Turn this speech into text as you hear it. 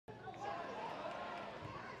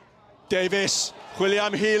Davies, chwilio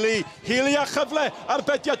am Healy. Healy a chyfle,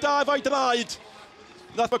 arbediad da efo'i draed.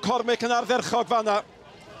 Nath McCormick yn ardderchog fanna.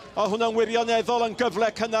 O hwnna'n wirioneddol yn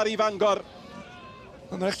gyfle cynnar i Bangor.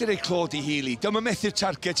 Mae'n rhaid i rei clod i Healy. Dyma methu'r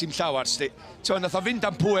target i'n llawar, sti. Nath o fynd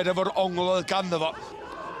am pwer efo'r ongl oedd ganddo fo.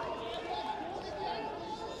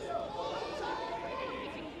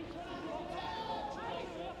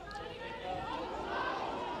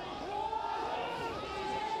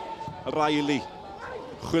 Riley.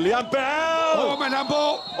 Chwilio am Bell! O, mae'n am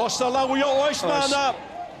bol! Os na lawi o oes ma yna.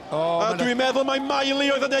 A dwi'n meddwl mae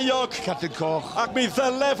Miley oedd yn euog. Carden coch. Ac mi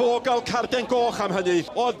ddyle fo gael carden goch am hynny.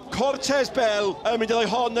 Oedd Cortez Bell yn mynd i ddoi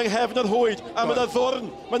hon yng nghefn yr hwyd. A mae yna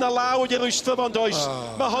ddwrn, mae yna law wedi rwystro fo'n does.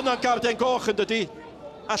 Mae hwnna'n garden goch yn dydi.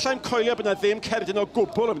 Allai'n coelio bod yna ddim cerdyn o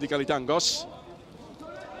gwbl yn mynd i gael ei dangos.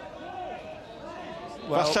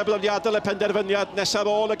 Falle bod wedi adael y penderfyniad nes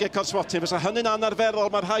ar ôl y gic o'r smotin. Fysa hynny'n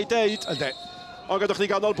anarferol, mae'n rhaid deud. Ynddi. Ond gadwch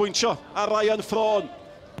ni ganolbwyntio ar Ryan Ffron.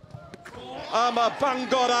 A mae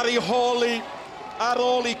Bangor ar ei holi ar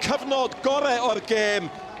ôl i cyfnod gorau o'r gêm.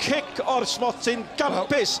 Cic o'r smotin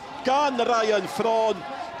gampus gan Ryan Ffron.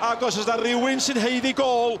 Ac os yna rhywun sy'n heiddi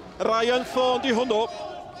gol, Ryan Ffron di hwnnw.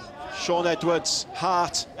 Sean Edwards,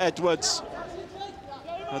 Hart Edwards.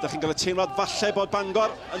 A ydych chi'n cael y teimlad falle bod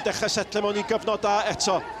Bangor yn dechrau setlo mewn i gyfnod da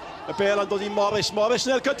eto. Y bel yn dod i Morris. Morris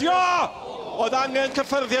yn ergydio! Oedd angen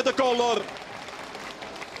cyffyrddiad y golwr.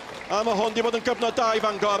 A mae hwn di bod yn gyfnod da i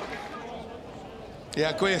Bangor. Ie,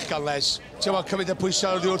 gwych gael Les. Ti'n cymryd y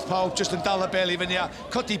pwysau oddi wrth pawb, jyst yn dal y bel i fyny a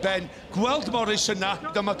codi ben. Gweld Morris yna,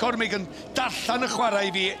 dyma McCormick yn darllan y chwarae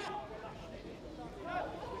i fi.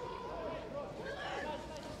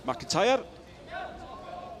 McIntyre.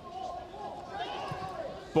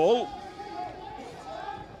 Bull.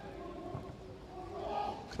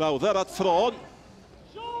 Crowther at Ffron.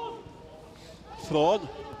 Ffron.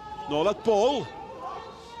 Nôl at Bull.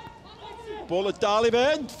 Bull y dal i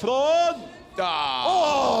fynd. Ffron.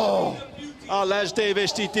 Oh! A Les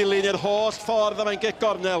Davies di dilyn i'r holl ffordd a mae'n gic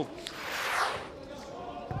gornel.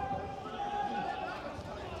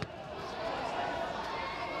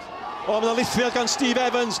 O, mae'n lithriad gan Steve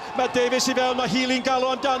Evans. Mae Davies i fewn, mae Healy'n galw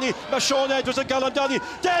amdani. Mae Sean Edwards yn galw amdani.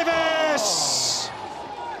 Davies!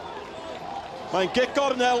 Mae'n gic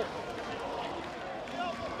gornel.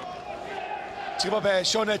 Ti'n gwybod be,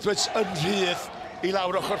 Sean Edwards yn rhydd i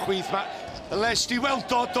lawr ochr chwith ma. Les di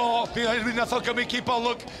weld o do, rwy'n nath o gymryd i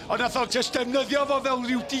bolwg, ond nath o just defnyddio fo fel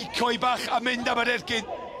rhyw decoy bach a mynd am yr ergyd.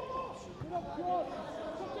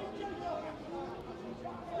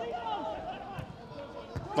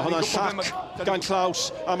 Mae hwnna'n llac gan Claus,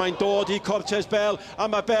 a mae'n dod i Cortez Bell,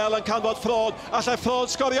 a mae Bell yn canfod Ffron. Allai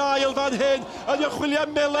Ffron sgorio ail fan hyn, yn i'w chwilio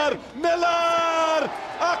Miller. Miller!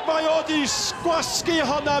 Ac mae o di gwasgu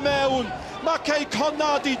honna mewn. Mae Quay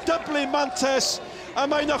Connah di dyblu mantes, a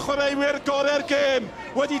mae'n chwaraewyr gorau'r gêm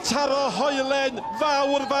wedi taro hoelen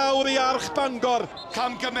fawr i arch Bangor.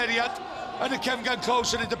 Camgymeriad yn y cefn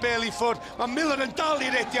Claus yn y bel i ffwrdd. Mae Miller yn dal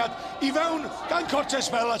i'r ediad i fewn gan Cortez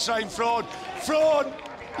Bell a Ryan Ffron. Ffron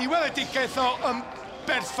i weledigaeth o yn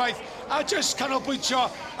berffaith a jyst canolbwyntio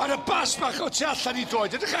ar y bas bach o tu allan i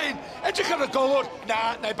droed. Edrych ar y golwr,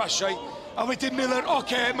 na i basio i. A wedyn Miller,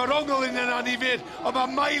 oce, mae'r ongl yn yna anifyr, ond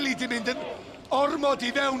mae Miley di mynd yn ormod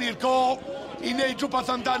i fewn i'r gol i wneud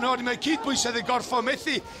rhywbeth amdano. Mae cydbwysedd yn gorffo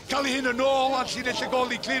methu cael ei hyn yn ôl a'r llinell y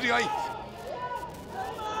gol i clirio i.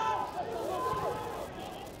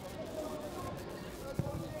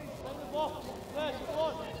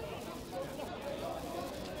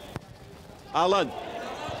 Allen.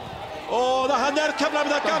 O, na hanner cyfle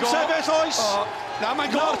fydd y gam sefyll oes. Na,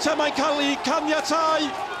 mae'n gol. Nawr mae'n cael ei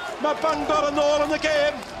caniatau. Mae Bangor yn ôl yn y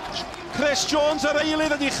gêm. Chris Jones yr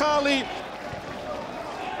eilydd yn ei chalu.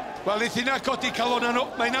 Wel, eith hynna godi calon nhw.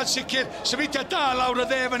 Mae'n ansicr. Symudiad da lawr y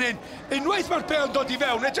dde fan hyn. Unwaith mae'r bel yn dod i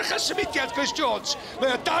fewn. Edrych ar symudiad Chris Jones.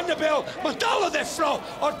 Mae o dan y bel. Mae'n dal o ddeffro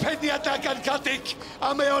o'r penniad da gan Cadig.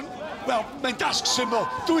 A mae o'n... Wel, mae'n dasg syml.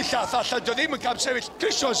 Dwy llath allan. Dio ddim yn cam sefyll.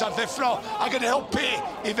 Chris Jones ar ddeffro ac yn helpu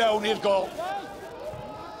i fewn i'r gol.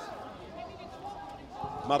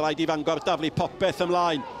 Mae rhaid i Bangor daflu popeth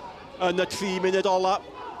ymlaen yn y 3 munud ola.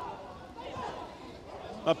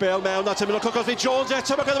 Mae Bale mewn at y milwr Cogolfi Jones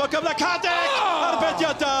eto, mae gyda fo gyfle Cadig!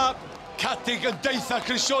 Arbediad da! Cadig yn deitha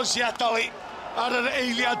Chris Jones i adael i ar yr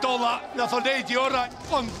eiliad ola. Nath o wneud i orau,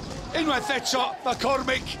 ond unwaith eto, mae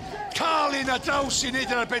Cormick cael un a draws i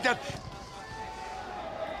wneud yr arbediad.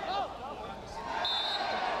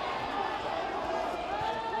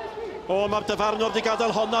 O, mae'r dyfarnwr wedi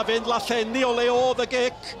gadael honna fynd lathenni o le oedd y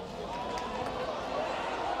gic.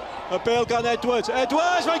 Y bel gan Edwards.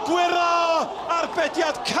 Edwards, mae'n gwiro!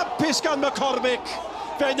 Arbediad campus gan McCormick.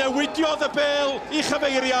 Fe newidiodd y bel I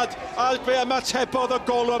chyfeiriad a fe ymatebodd y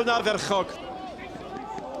golwr yn ardderchog.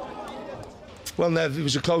 Well, Nev, it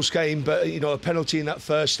was a close game, but, you know, a penalty in that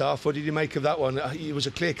first half. What did you make of that one? It was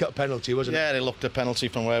a clear-cut penalty, wasn't it? Yeah, it looked a penalty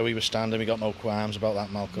from where we were standing. We got no qualms about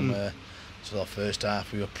that, Malcolm. So the first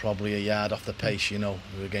half, we were probably a yard off the pace, you know.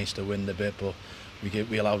 We were against the wind a bit, but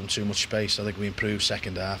we allowed them too much space. I think we improved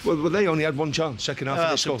second half. Well, they only had one chance, second half.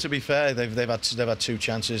 Of the score. To be fair, they've had two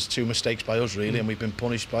chances, two mistakes by us, really, and we've been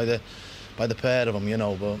punished by the pair of them, you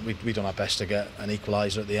know. But we done our best to get an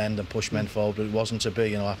equaliser at the end and push men forward, but it wasn't to be.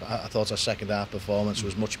 You know, I thought our second half performance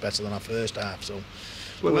was much better than our first half. So.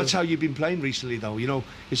 Well, that's how you've been playing recently, though. You know,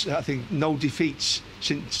 I think no defeats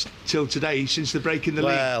till today, since the break in the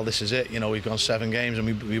league. Well, this is it. You know, we've gone 7 games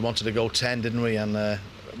and we wanted to go 10, didn't we? And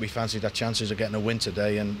we fancied our chances of getting a win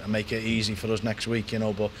today and make it easy for us next week, you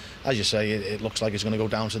know. But as you say, it looks like it's going to go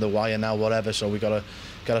down to the wire now, whatever. So we've got to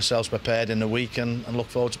get ourselves prepared in the week and look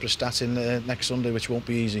forward to Prestatyn next Sunday, which won't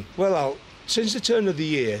be easy. Well, Al, since the turn of the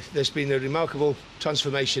year, there's been a remarkable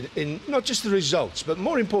transformation in not just the results, but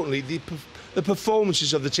more importantly, the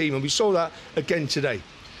performances of the team, and we saw that again today.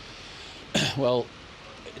 Well,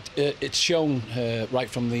 it's shown right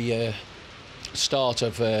from the start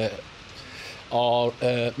of our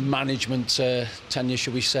management tenure,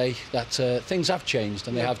 shall we say, that things have changed,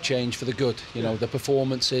 and they have changed for the good. You know, the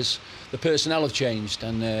performances, the personnel have changed,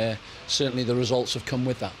 and certainly the results have come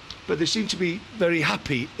with that. But they seem to be very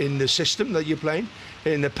happy in the system that you're playing,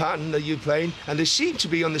 in the pattern that you're playing, and they seem to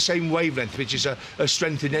be on the same wavelength, which is a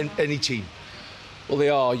strength in any team. Well, they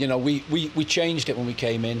are. You know, we changed it when we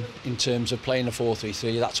came in terms of playing a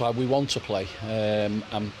 4-3-3. That's how we want to play.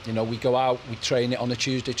 You know, we go out, we train it on a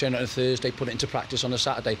Tuesday, train it on a Thursday, put it into practice on a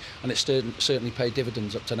Saturday, and it's certainly paid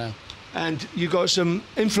dividends up to now. And you got some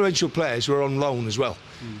influential players who are on loan as well.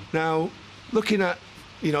 Now, looking at,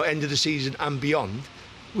 you know, end of the season and beyond,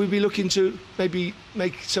 we'll be looking to maybe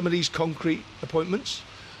make some of these concrete appointments.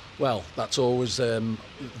 Well, that's always the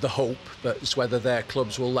hope, but it's whether their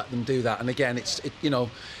clubs will let them do that. And again, you know,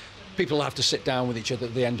 people have to sit down with each other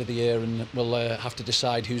at the end of the year, and we'll have to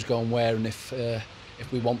decide who's going where and if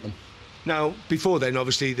we want them. Now, before then,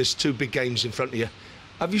 obviously, there's 2 big games in front of you.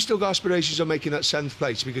 Have you still got aspirations of making that 7th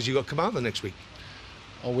place, because you've got Connah next week?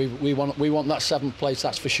 Oh, we want that 7th place,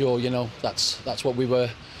 that's for sure. You know, that's what we were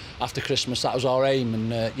after Christmas. That was our aim,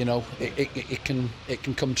 and you know, it can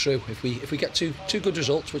come true if we get two good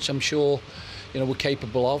results, which I'm sure, you know, we're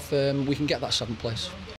capable of. We can get that 7th place.